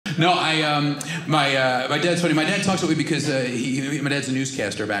No, my dad's funny. My dad talks that way because my dad's a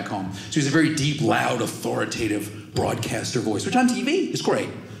newscaster back home. So he's a very deep, loud, authoritative broadcaster voice, which on TV is great.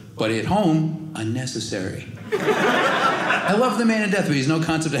 But at home, unnecessary. I love the man to death, but he's no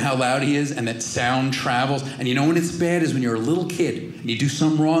concept of how loud he is and that sound travels. And you know when it's bad is when you're a little kid and you do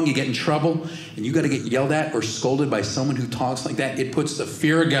something wrong, you get in trouble, and you got to get yelled at or scolded by someone who talks like that. It puts the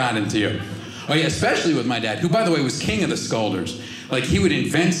fear of God into you. Oh yeah, especially with my dad, who by the way was king of the scolders. Like he would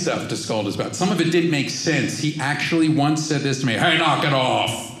invent stuff to scold us about. Some of it didn't make sense. He actually once said this to me, "Hey, knock it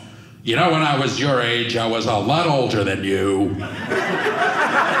off. You know, when I was your age, I was a lot older than you."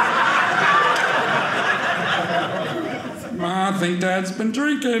 I think Dad's been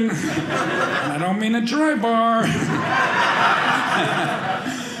drinking. I don't mean a dry bar.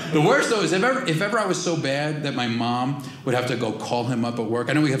 The worst, though, is if ever I was so bad that my mom would have to go call him up at work.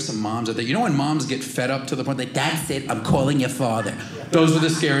 I know we have some moms out there. You know when moms get fed up to the point that, "That's it, I'm calling your father." Those were the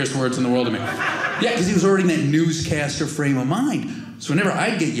scariest words in the world to me. Yeah, because he was already in that newscaster frame of mind. So whenever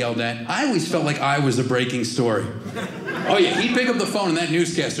I'd get yelled at, I always felt like I was the breaking story. Oh yeah, he'd pick up the phone in that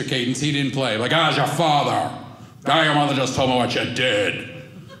newscaster cadence he didn't play. Like, "How's your father? Oh, your mother just told me what you did.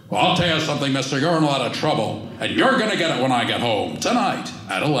 Well, I'll tell you something, mister, you're in a lot of trouble, and you're gonna get it when I get home, tonight,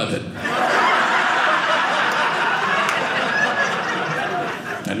 at 11.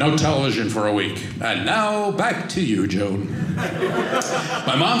 And no television for a week. And now, back to you, Joan.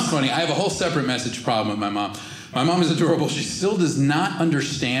 My mom's funny. I have a whole separate message problem with my mom. My mom is adorable. She still does not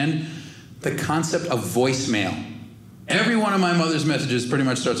understand the concept of voicemail. Every one of my mother's messages pretty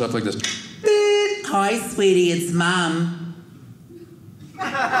much starts off like this. "Hi, sweetie, it's Mom.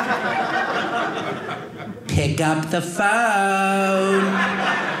 Pick up the phone.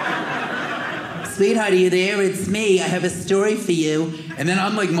 Sweetheart, are you there? It's me. I have a story for you." And then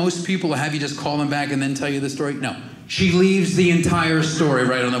unlike most people who have you just call them back and then tell you the story, no. She leaves the entire story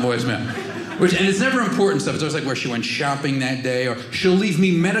right on the voicemail. And it's never important stuff. It's always like where she went shopping that day, or she'll leave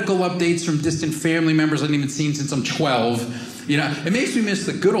me medical updates from distant family members I haven't even seen since I'm 12. You know, it makes me miss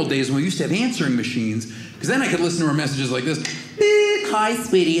the good old days when we used to have answering machines, because then I could listen to her messages like this. "Hi,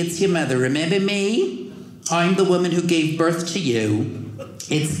 sweetie, it's your mother. Remember me? I'm the woman who gave birth to you.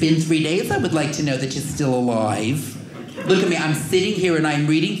 It's been 3 days. I would like to know that you're still alive. Look at me. I'm sitting here and I'm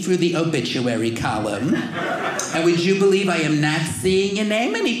reading through the obituary column. And would you believe I am not seeing your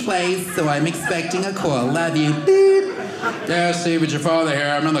name anyplace, so I'm expecting a call. Love you." "Yeah, Steve, it's your father here.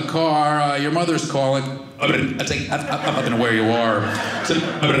 I'm in the car. Your mother's calling." I'm not going to where you are.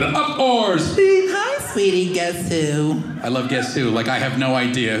 Up yours. "Hi, sweetie, guess who?" I love guess who. Like I have no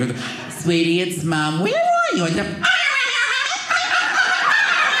idea. "Sweetie, it's Mom. Where are you?"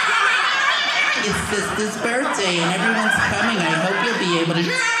 "It's Sister's birthday and everyone's coming. I hope you'll be able to..."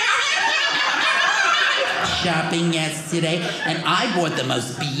 "Shopping yesterday and I bought the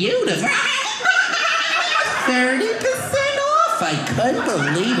most beautiful..." 30% off. I couldn't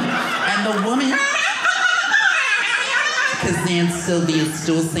believe it. And the woman... Because Aunt Sylvia's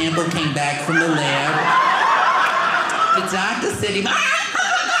stool sample came back from the lab. The doctor said he...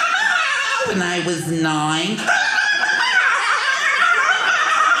 when I was 9.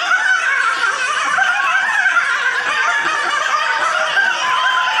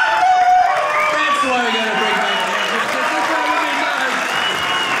 That's why we gotta bring back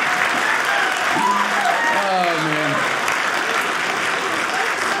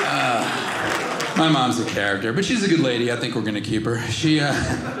my mom's a character, but she's a good lady. I think we're gonna keep her.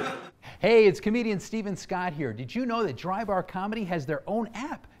 Hey, it's comedian Steven Scott here. Did you know that Dry Bar Comedy has their own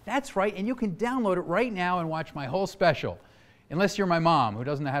app? That's right, and you can download it right now and watch my whole special. Unless you're my mom, who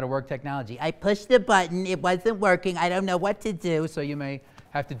doesn't know how to work technology. I pushed the button, it wasn't working, I don't know what to do, so you may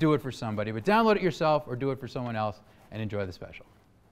have to do it for somebody. But download it yourself or do it for someone else and enjoy the special.